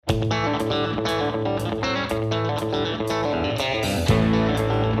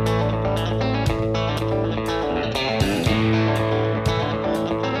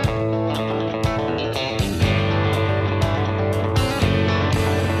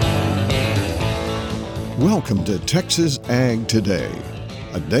Welcome to Texas Ag Today,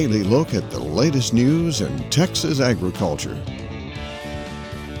 a daily look at the latest news in Texas agriculture.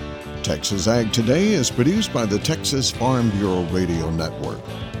 Texas Ag Today is produced by the Texas Farm Bureau Radio Network,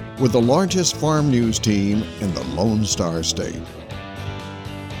 with the largest farm news team in the Lone Star State.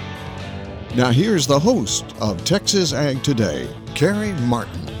 Now here's the host of Texas Ag Today, Carrie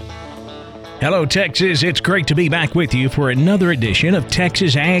Martin. Hello, Texas. It's great to be back with you for another edition of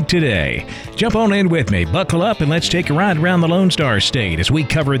Texas Ag Today. Jump on in with me, buckle up, and let's take a ride around the Lone Star State as we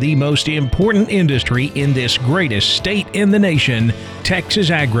cover the most important industry in this greatest state in the nation, Texas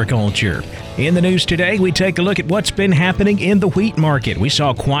agriculture. In the news today, we take a look at what's been happening in the wheat market. We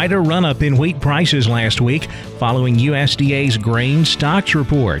saw quite a run-up in wheat prices last week following USDA's grain stocks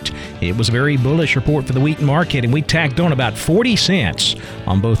report. It was a very bullish report for the wheat market, and we tacked on about 40 cents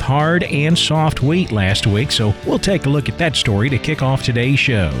on both hard and soft wheat last week, so we'll take a look at that story to kick off today's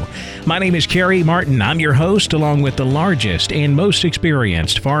show. My name is Carrie Martin. I'm your host, along with the largest and most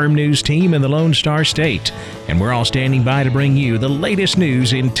experienced farm news team in the Lone Star State, and we're all standing by to bring you the latest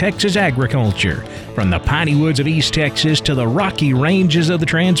news in Texas agriculture, from the piney woods of East Texas to the rocky ranges of the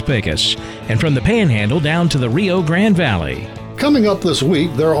Trans-Pecos, and from the Panhandle down to the Rio Grande Valley. Coming up this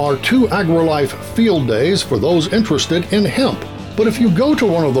week, there are 2 AgriLife field days for those interested in hemp. But if you go to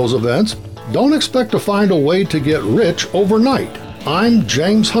one of those events, don't expect to find a way to get rich overnight. I'm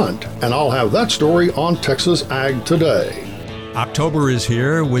James Hunt, and I'll have that story on Texas Ag Today. October is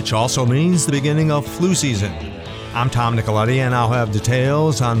here, which also means the beginning of flu season. I'm Tom Nicoletti, and I'll have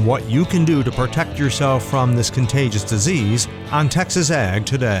details on what you can do to protect yourself from this contagious disease on Texas Ag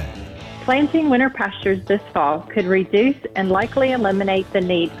Today. Planting winter pastures this fall could reduce and likely eliminate the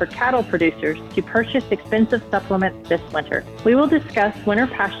need for cattle producers to purchase expensive supplements this winter. We will discuss winter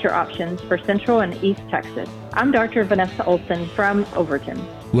pasture options for Central and East Texas. I'm Dr. Vanessa Olson from Overton.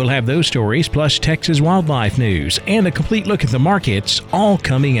 We'll have those stories plus Texas wildlife news and a complete look at the markets all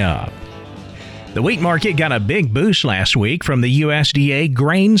coming up. The wheat market got a big boost last week from the USDA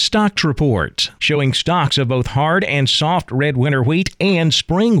grain stocks report, showing stocks of both hard and soft red winter wheat and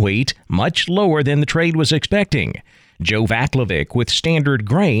spring wheat much lower than the trade was expecting. Joe Vaklovic with Standard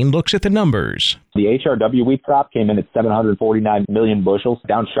Grain looks at the numbers. The HRW wheat crop came in at 749 million bushels,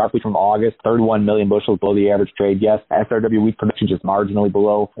 down sharply from August, 31 million bushels below the average trade guess. SRW wheat production just marginally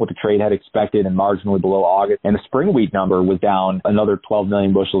below what the trade had expected and marginally below August. And the spring wheat number was down another 12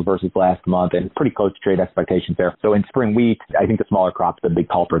 million bushels versus last month, and pretty close to trade expectations there. So in spring wheat, I think the smaller crop's the big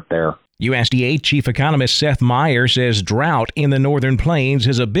culprit there. USDA Chief Economist Seth Meyer says drought in the northern plains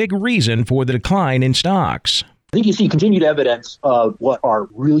is a big reason for the decline in stocks. I think you see continued evidence of what are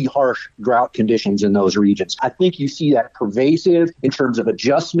really harsh drought conditions in those regions. I think you see that pervasive in terms of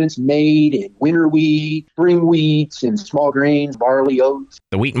adjustments made in winter wheat, spring wheats, and small grains, barley, oats.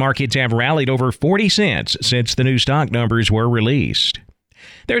 The wheat markets have rallied over 40 cents since the new stock numbers were released.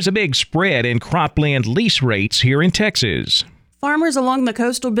 There's a big spread in cropland lease rates here in Texas. Farmers along the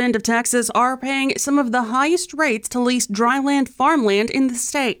coastal bend of Texas are paying some of the highest rates to lease dryland farmland in the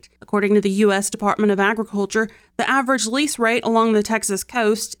state. According to the U.S. Department of Agriculture, the average lease rate along the Texas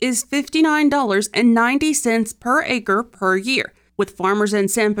coast is $59.90 per acre per year, with farmers in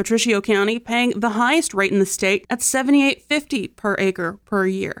San Patricio County paying the highest rate in the state at $78.50 per acre per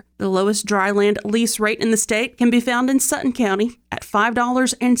year. The lowest dryland lease rate in the state can be found in Sutton County at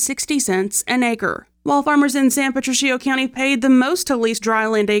 $5.60 an acre. While farmers in San Patricio County paid the most to lease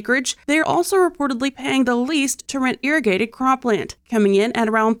dryland acreage, they are also reportedly paying the least to rent irrigated cropland, coming in at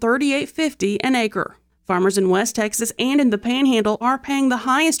around $38.50 an acre. Farmers in West Texas and in the Panhandle are paying the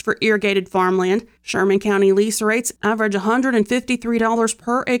highest for irrigated farmland. Sherman County lease rates average $153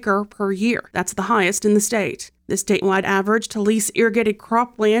 per acre per year. That's the highest in the state. The statewide average to lease irrigated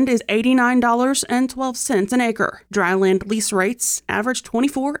cropland is $89.12 an acre. Dryland lease rates average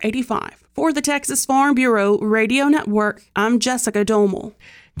 $24.85. For the Texas Farm Bureau Radio Network, I'm Jessica Domel.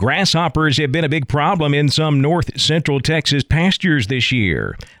 Grasshoppers have been a big problem in some north-central Texas pastures this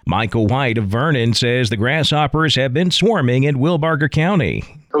year. Michael White of Vernon says the grasshoppers have been swarming in Wilbarger County.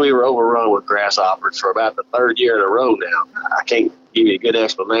 We were overrun with grasshoppers for about the third year in a row now. I can't give you a good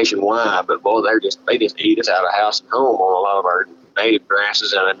explanation why, but boy, they just eat us out of house and home on a lot of our native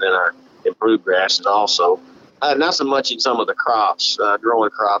grasses and then our improved grasses also. Not so much in some of the crops,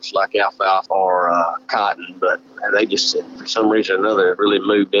 growing crops like alfalfa or cotton, but they just, for some reason or another, really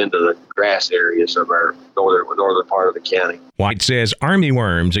moved into the grass areas of our northern part of the county. White says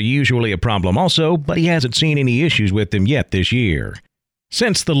armyworms are usually a problem also, but he hasn't seen any issues with them yet this year.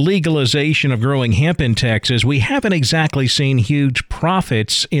 Since the legalization of growing hemp in Texas, we haven't exactly seen huge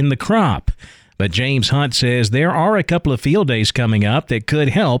profits in the crop. But James Hunt says there are a couple of field days coming up that could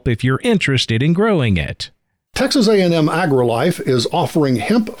help if you're interested in growing it. Texas A&M AgriLife is offering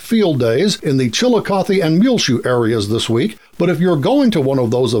hemp field days in the Chillicothe and Muleshoe areas this week, but if you're going to one of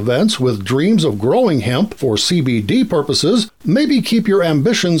those events with dreams of growing hemp for CBD purposes, maybe keep your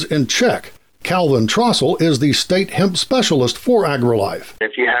ambitions in check. Calvin Trossel is the state hemp specialist for AgriLife.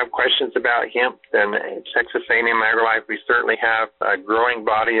 If you have questions about hemp, then Texas A&M AgriLife, we certainly have a growing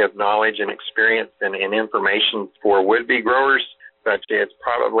body of knowledge and experience and information for would-be growers, but it's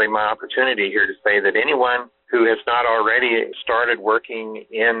probably my opportunity here to say that anyone who has not already started working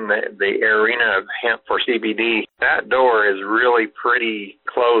in the arena of hemp for CBD, that door is really pretty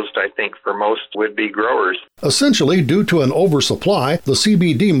closed, I think, for most would-be growers. Essentially, due to an oversupply, the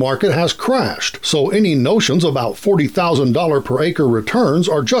CBD market has crashed, so any notions about $40,000 per acre returns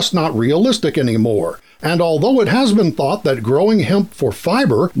are just not realistic anymore. And although it has been thought that growing hemp for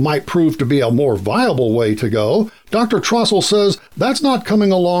fiber might prove to be a more viable way to go, Dr. Trossel says that's not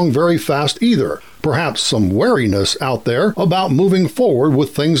coming along very fast either. Perhaps some wariness out there about moving forward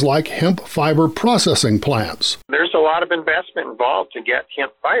with things like hemp fiber processing plants. There's a lot of investment involved to get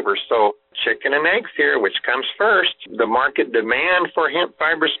hemp fiber, so chicken and eggs here, which comes first, the market demand for hemp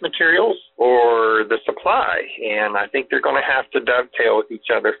fibrous materials or the supply, and I think they're going to have to dovetail with each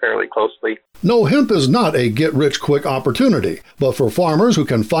other fairly closely. No, hemp is not a get-rich-quick opportunity, but for farmers who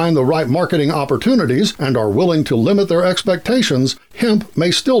can find the right marketing opportunities and are willing to limit their expectations, hemp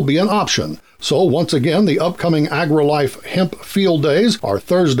may still be an option. So once again, the upcoming AgriLife Hemp Field Days are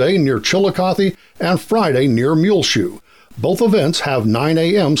Thursday near Chillicothe and Friday near Muleshoe. Both events have 9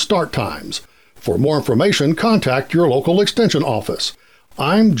 a.m. start times. For more information, contact your local extension office.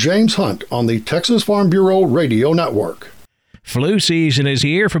 I'm James Hunt on the Texas Farm Bureau Radio Network. Flu season is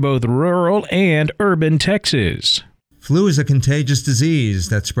here for both rural and urban Texas. Flu is a contagious disease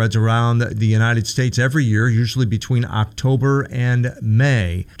that spreads around the United States every year, usually between October and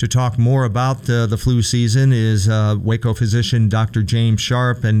May. To talk more about the flu season is Waco physician Dr. James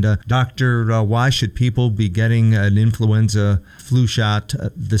Sharp. And Doctor, why should people be getting an influenza flu shot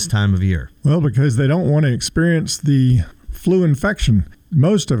this time of year? Well, because they don't want to experience the flu infection.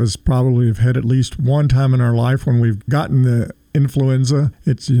 Most of us probably have had at least one time in our life when we've gotten the influenza.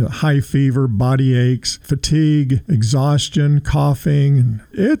 It's high fever, body aches, fatigue, exhaustion, coughing. And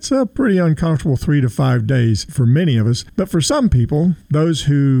it's a pretty uncomfortable 3 to 5 days for many of us. But for some people, those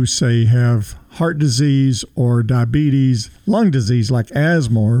who say have heart disease or diabetes, lung disease like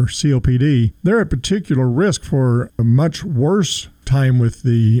asthma or COPD, they're at particular risk for a much worse time with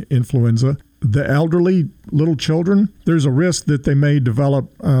the influenza. The elderly, little children, there's a risk that they may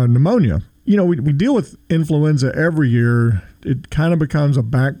develop pneumonia. We deal with influenza every year. It kind of becomes a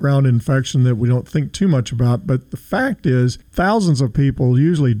background infection that we don't think too much about. But the fact is, thousands of people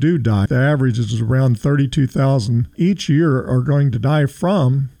usually do die. The average is around 32,000 each year are going to die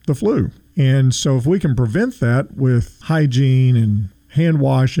from the flu. And so if we can prevent that with hygiene and hand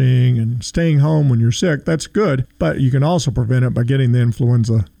washing and staying home when you're sick, that's good. But you can also prevent it by getting the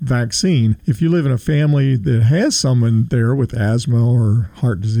influenza vaccine. If you live in a family that has someone there with asthma or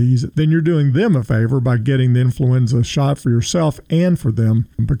heart disease, then you're doing them a favor by getting the influenza shot for yourself and for them,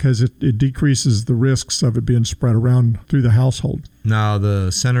 because it decreases the risks of it being spread around through the household. Now,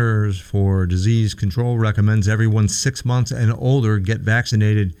 the Centers for Disease Control recommends everyone 6 months and older get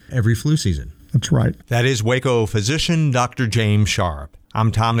vaccinated every flu season. That's right. That is Waco physician Dr. James Sharp.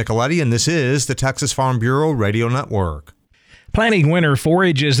 I'm Tom Nicoletti, and this is the Texas Farm Bureau Radio Network. Planting winter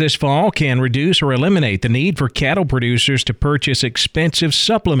forages this fall can reduce or eliminate the need for cattle producers to purchase expensive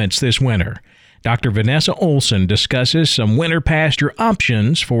supplements this winter. Dr. Vanessa Olson discusses some winter pasture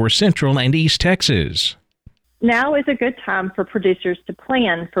options for Central and East Texas. Now is a good time for producers to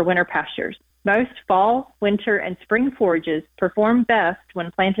plan for winter pastures. Most fall, winter, and spring forages perform best when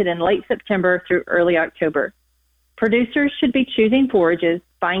planted in late September through early October. Producers should be choosing forages,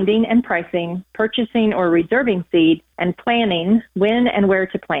 finding and pricing, purchasing or reserving seed, and planning when and where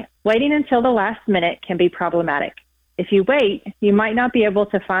to plant. Waiting until the last minute can be problematic. If you wait, you might not be able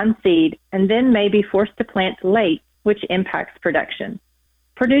to find seed and then may be forced to plant late, which impacts production.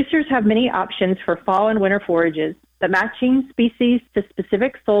 Producers have many options for fall and winter forages, but matching species to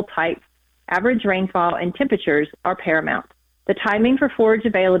specific soil types, average rainfall, and temperatures are paramount. The timing for forage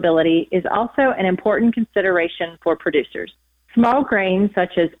availability is also an important consideration for producers. Small grains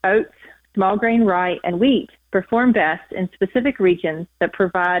such as oats, small grain rye, and wheat perform best in specific regions that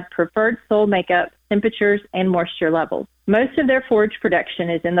provide preferred soil makeup, temperatures, and moisture levels. Most of their forage production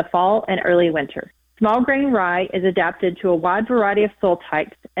is in the fall and early winter. Small grain rye is adapted to a wide variety of soil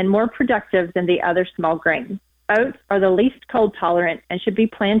types and more productive than the other small grains. Oats are the least cold tolerant and should be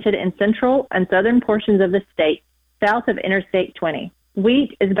planted in central and southern portions of the state, south of Interstate 20.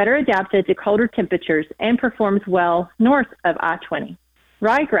 Wheat is better adapted to colder temperatures and performs well north of I-20.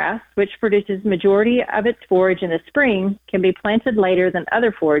 Ryegrass, which produces majority of its forage in the spring, can be planted later than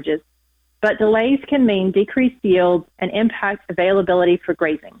other forages, but delays can mean decreased yields and impact availability for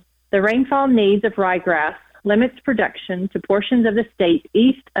grazing. The rainfall needs of ryegrass limits production to portions of the state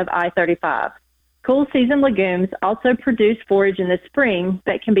east of I-35. Cool season legumes also produce forage in the spring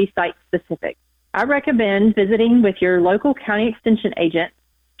that can be site-specific. I recommend visiting with your local county extension agent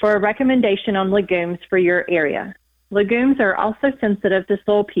for a recommendation on legumes for your area. Legumes are also sensitive to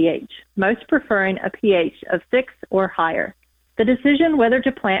soil pH, most preferring a pH of 6 or higher. The decision whether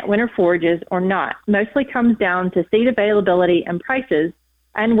to plant winter forages or not mostly comes down to seed availability and prices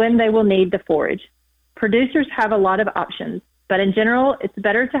and when they will need the forage. Producers have a lot of options, but in general, it's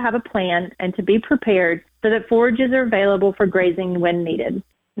better to have a plan and to be prepared so that forages are available for grazing when needed.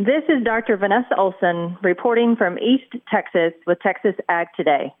 This is Dr. Vanessa Olson reporting from East Texas with Texas Ag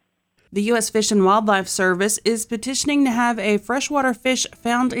Today. The U.S. Fish and Wildlife Service is petitioning to have a freshwater fish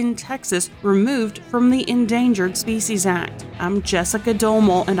found in Texas removed from the Endangered Species Act. I'm Jessica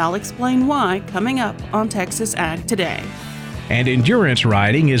Domel, and I'll explain why coming up on Texas Ag Today. And endurance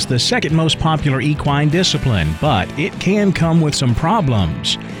riding is the second most popular equine discipline, but it can come with some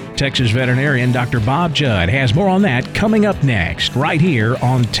problems. Texas veterinarian Dr. Bob Judd has more on that coming up next, right here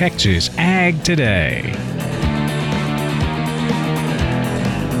on Texas Ag Today.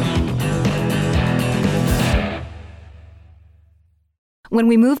 When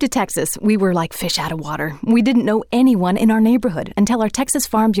we moved to Texas, we were like fish out of water. We didn't know anyone in our neighborhood until our Texas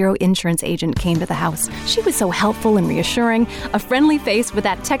Farm Bureau insurance agent came to the house. She was so helpful and reassuring, a friendly face with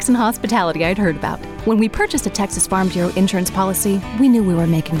that Texan hospitality I'd heard about. When we purchased a Texas Farm Bureau insurance policy, we knew we were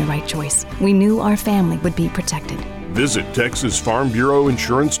making the right choice. We knew our family would be protected. Visit Texas Farm Bureau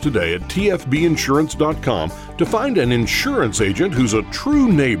Insurance today at tfbinsurance.com to find an insurance agent who's a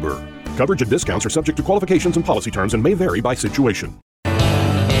true neighbor. Coverage and discounts are subject to qualifications and policy terms and may vary by situation.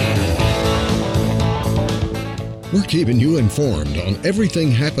 We're keeping you informed on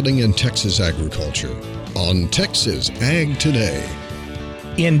everything happening in Texas agriculture on Texas Ag Today.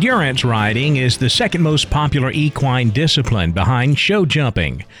 Endurance riding is the second most popular equine discipline behind show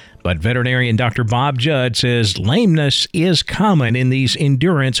jumping. But veterinarian Dr. Bob Judd says lameness is common in these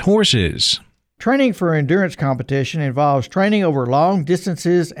endurance horses. Training for endurance competition involves training over long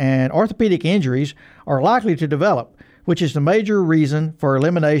distances, and orthopedic injuries are likely to develop, which is the major reason for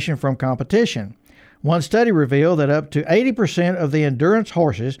elimination from competition. One study revealed that up to 80% of the endurance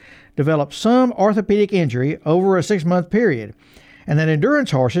horses develop some orthopedic injury over a 6-month period, and that endurance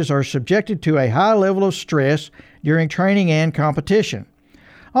horses are subjected to a high level of stress during training and competition.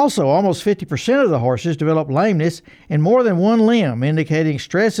 Also, almost 50% of the horses develop lameness in more than one limb, indicating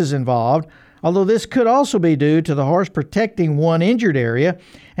stress is involved, although this could also be due to the horse protecting one injured area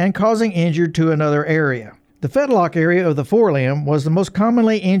and causing injury to another area. The fetlock area of the forelimb was the most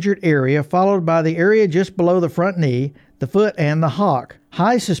commonly injured area, followed by the area just below the front knee, the foot, and the hock.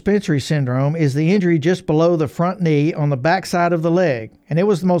 High suspensory syndrome is the injury just below the front knee on the backside of the leg, and it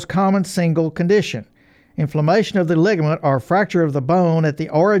was the most common single condition. Inflammation of the ligament or fracture of the bone at the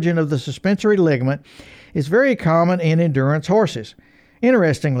origin of the suspensory ligament is very common in endurance horses.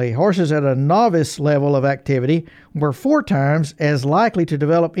 Interestingly, horses at a novice level of activity were 4 times as likely to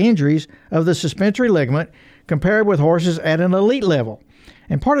develop injuries of the suspensory ligament compared with horses at an elite level,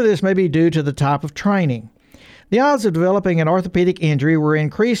 and part of this may be due to the type of training. The odds of developing an orthopedic injury were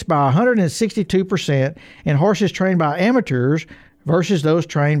increased by 162% in horses trained by amateurs versus those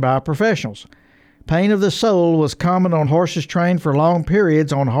trained by professionals. Pain of the sole was common on horses trained for long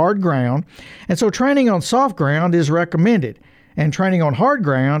periods on hard ground, and so training on soft ground is recommended, and training on hard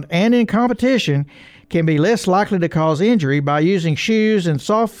ground and in competition can be less likely to cause injury by using shoes and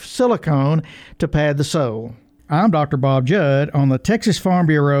soft silicone to pad the sole. I'm Dr. Bob Judd on the Texas Farm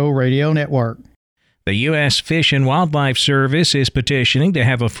Bureau Radio Network. The U.S. Fish and Wildlife Service is petitioning to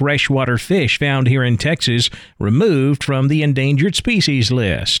have a freshwater fish found here in Texas removed from the endangered species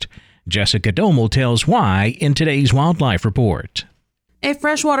list. Jessica Domel tells why in today's Wildlife Report. A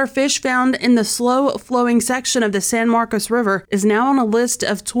freshwater fish found in the slow-flowing section of the San Marcos River is now on a list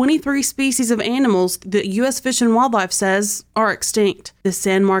of 23 species of animals that U.S. Fish and Wildlife says are extinct. The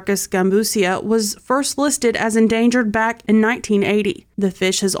San Marcos gambusia was first listed as endangered back in 1980. The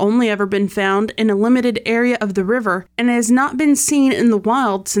fish has only ever been found in a limited area of the river and has not been seen in the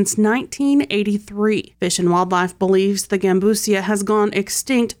wild since 1983. Fish and Wildlife believes the gambusia has gone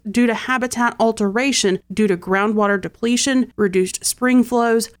extinct due to habitat alteration due to groundwater depletion, reduced spring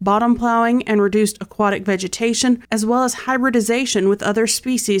flows, bottom plowing, and reduced aquatic vegetation, as well as hybridization with other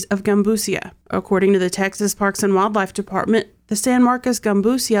species of gambusia. According to the Texas Parks and Wildlife Department, the San Marcos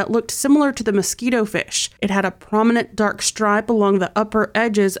gambusia looked similar to the mosquito fish. It had a prominent dark stripe along the upper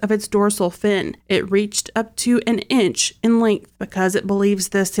edges of its dorsal fin. It reached up to an inch in length. Because it believes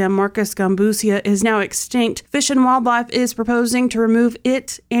the San Marcos gambusia is now extinct, Fish and Wildlife is proposing to remove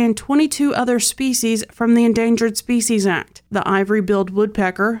it and 22 other species from the Endangered Species Act. The ivory-billed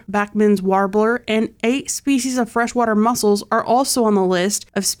woodpecker, Bachman's warbler, and 8 species of freshwater mussels are also on the list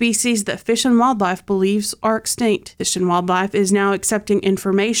of species that Fish and Wildlife believes are extinct. Fish and Wildlife is now accepting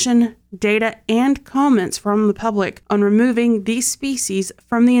information, data, and comments from the public on removing these species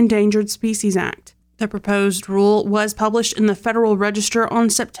from the Endangered Species Act. The proposed rule was published in the Federal Register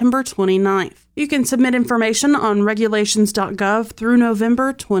on September 29th. You can submit information on regulations.gov through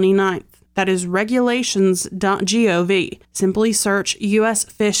November 29th. That is regulations.gov. Simply search U.S.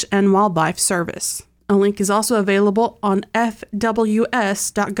 Fish and Wildlife Service. A link is also available on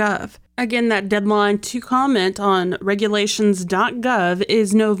fws.gov. Again, that deadline to comment on regulations.gov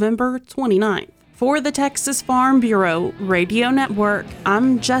is November 29th. For the Texas Farm Bureau Radio Network,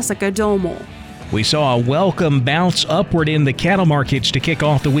 I'm Jessica Domel. We saw a welcome bounce upward in the cattle markets to kick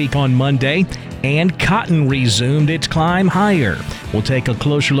off the week on Monday, and cotton resumed its climb higher. We'll take a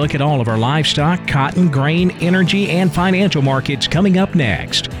closer look at all of our livestock, cotton, grain, energy, and financial markets coming up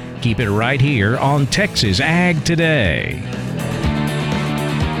next. Keep it right here on Texas Ag Today.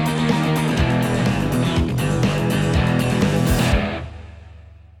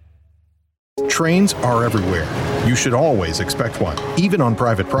 Trains are everywhere. You should always expect one, even on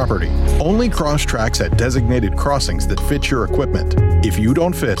private property. Only cross tracks at designated crossings that fit your equipment. If you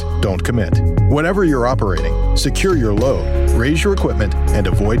don't fit, don't commit. Whatever you're operating, secure your load, raise your equipment, and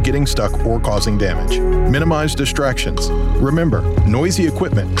avoid getting stuck or causing damage. Minimize distractions. Remember, noisy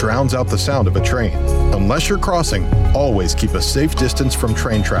equipment drowns out the sound of a train. Unless you're crossing, always keep a safe distance from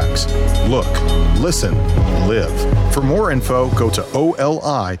train tracks. Look, listen, live. For more info, go to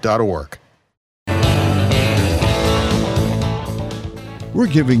oli.org. We're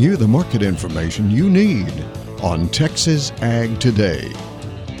giving you the market information you need on Texas Ag Today.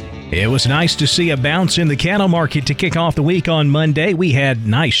 It was nice to see a bounce in the cattle market to kick off the week on Monday. We had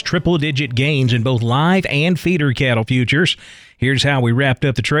nice triple-digit gains in both live and feeder cattle futures. Here's how we wrapped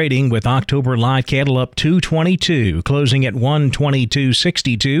up the trading with October live cattle up $222, closing at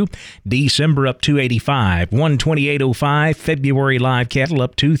 $122.62. December up $285, $128.05. February live cattle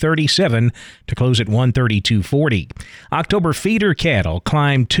up $237 to close at $132.40. October feeder cattle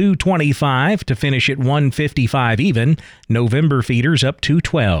climbed $225 to finish at $155 even. November feeders up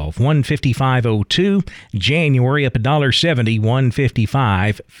 $212, $155.02. January up $1.70,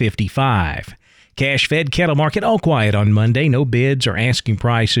 $155.55. Cash-fed cattle market all quiet on Monday. No bids or asking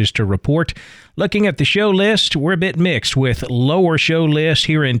prices to report. Looking at the show list, we're a bit mixed with lower show lists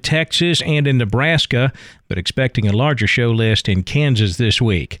here in Texas and in Nebraska, but expecting a larger show list in Kansas this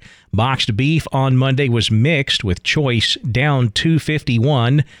week. Boxed beef on Monday was mixed with choice down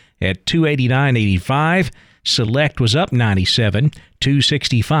 $251 at $289.85. Select was up 97,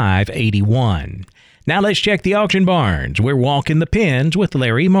 $265.81. Now let's check the auction barns. We're walking the pens with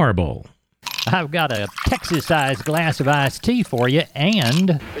Larry Marble. I've got a Texas-sized glass of iced tea for you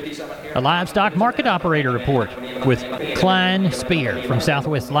and a livestock market operator report with Klein Spear from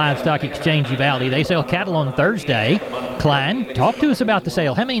Southwest Livestock Exchange Valley. They sell cattle on Thursday. Klein, talk to us about the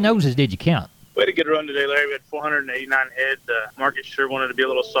sale. How many noses did you count? We had a good run today, Larry. We had 489 head. The market sure wanted to be a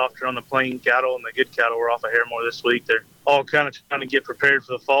little softer on the plain cattle, and the good cattle were off a hair more this week. They're all kind of trying to get prepared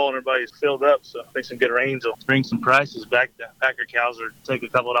for the fall, and everybody's filled up. So I think some good rains will bring some prices back. The packer cows are taking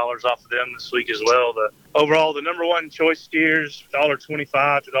a couple of dollars off of them this week as well. Overall, the number one choice steers,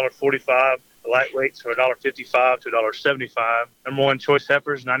 $1.25 to $1.45. The lightweights are $1.55 to $1.75. Number one choice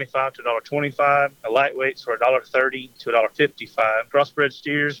heifers, $95 to $1.25. The lightweights are $1.30 to $1.55. Crossbred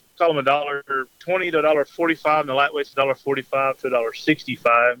steers, call them $1.20 to $1.45, and the lightweights $1.45 to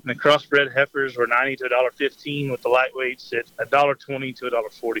 $1.65. And the crossbred heifers were $90 to $1.15, with the lightweights at $1.20 to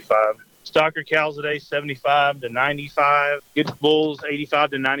 $1.45. Stocker cows today, 75 to 95. Good bulls,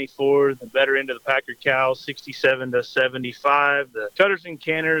 85 to 94. The better end of the Packer cows, 67 to 75. The cutters and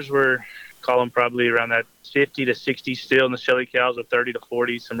canners were, call them probably around that 50 to 60 still, and the Shelly cows are 30 to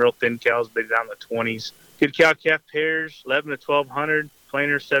 40. Some real thin cows, but down the 20s. Good cow-calf pairs, 11 to 1,200.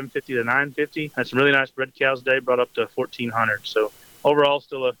 Planers, 750 to 950. Had some really nice bred cows today, brought up to 1,400. So overall,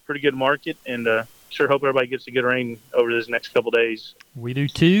 still a pretty good market, and sure hope everybody gets a good rain over this next couple days. We do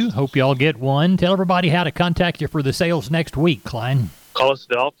too. Hope y'all get one. Tell everybody how to contact you for the sales next week, Klein. Call us at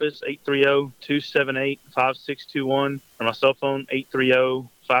the office, 830-278-5621, or my cell phone,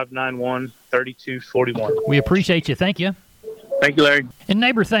 830-591-3241. We appreciate you. Thank you. Thank you, Larry. And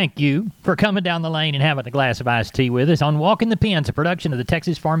neighbor, thank you for coming down the lane and having a glass of iced tea with us on Walking the Pens, a production of the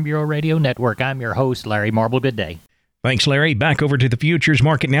Texas Farm Bureau Radio Network. I'm your host, Larry Marble. Good day. Thanks, Larry. Back over to the futures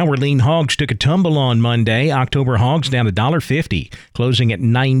market now, where lean hogs took a tumble on Monday. October hogs down $1.50, closing at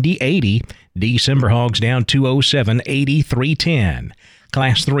 $90.80. December hogs down $2.07, $83.10.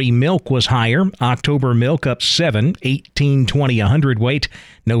 Class 3 milk was higher. October milk up 7, $18.20 a hundredweight.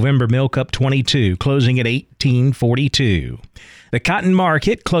 November milk up 22, closing at $18.42. The cotton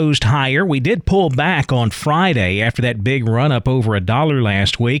market closed higher. We did pull back on Friday after that big run up over $1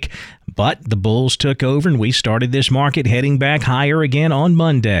 last week, but the bulls took over and we started this market heading back higher again on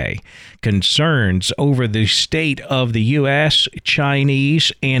Monday. Concerns over the state of the U.S.,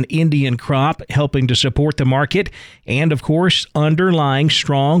 Chinese, and Indian crop helping to support the market, and of course, underlying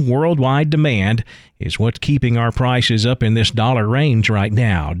strong worldwide demand is what's keeping our prices up in this dollar range right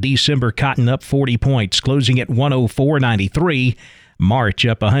now. December cotton up 40 points, closing at $104.93. March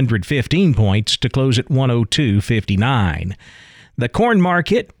up 115 points to close at $102.59. The corn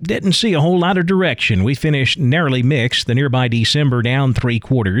market didn't see a whole lot of direction. We finished narrowly mixed. The nearby December down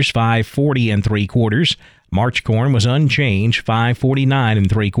 3/4, $5.40 3/4. March corn was unchanged, $5.49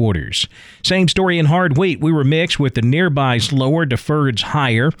 3/4. Same story in hard wheat. We were mixed with the nearbys lower, deferreds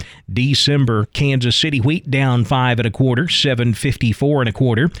higher. December Kansas City wheat down 5 1/4, $7.54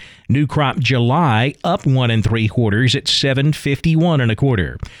 1/4. New crop July up 1 3/4 at $7.51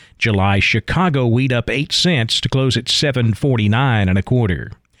 1/4. July Chicago wheat up 8 cents to close at $7.49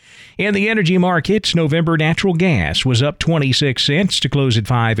 1/4. In the energy markets, November natural gas was up 26 cents to close at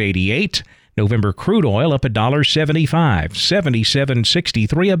 $5.88. November crude oil up $1.75,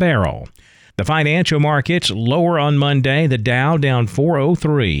 $77.63 a barrel. The financial markets lower on Monday. The Dow down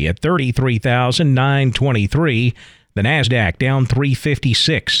 403 at 33,923. The Nasdaq down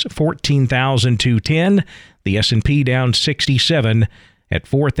 356, 14,210. The S&P down 67 at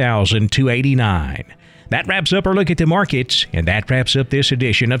 4,289. That wraps up our look at the markets, and that wraps up this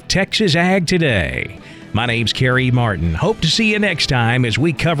edition of Texas Ag Today. My name's Kerry Martin. Hope to see you next time as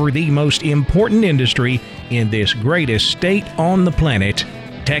we cover the most important industry in this greatest state on the planet,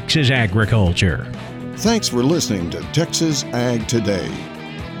 Texas agriculture. Thanks for listening to Texas Ag Today.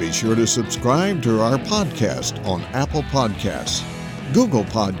 Be sure to subscribe to our podcast on Apple Podcasts, Google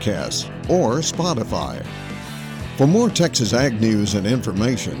Podcasts, or Spotify. For more Texas Ag news and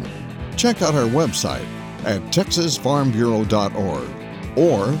information, check out our website at texasfarmbureau.org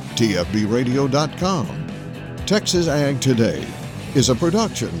or tfbradio.com. Texas Ag Today is a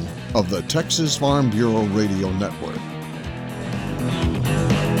production of the Texas Farm Bureau Radio Network.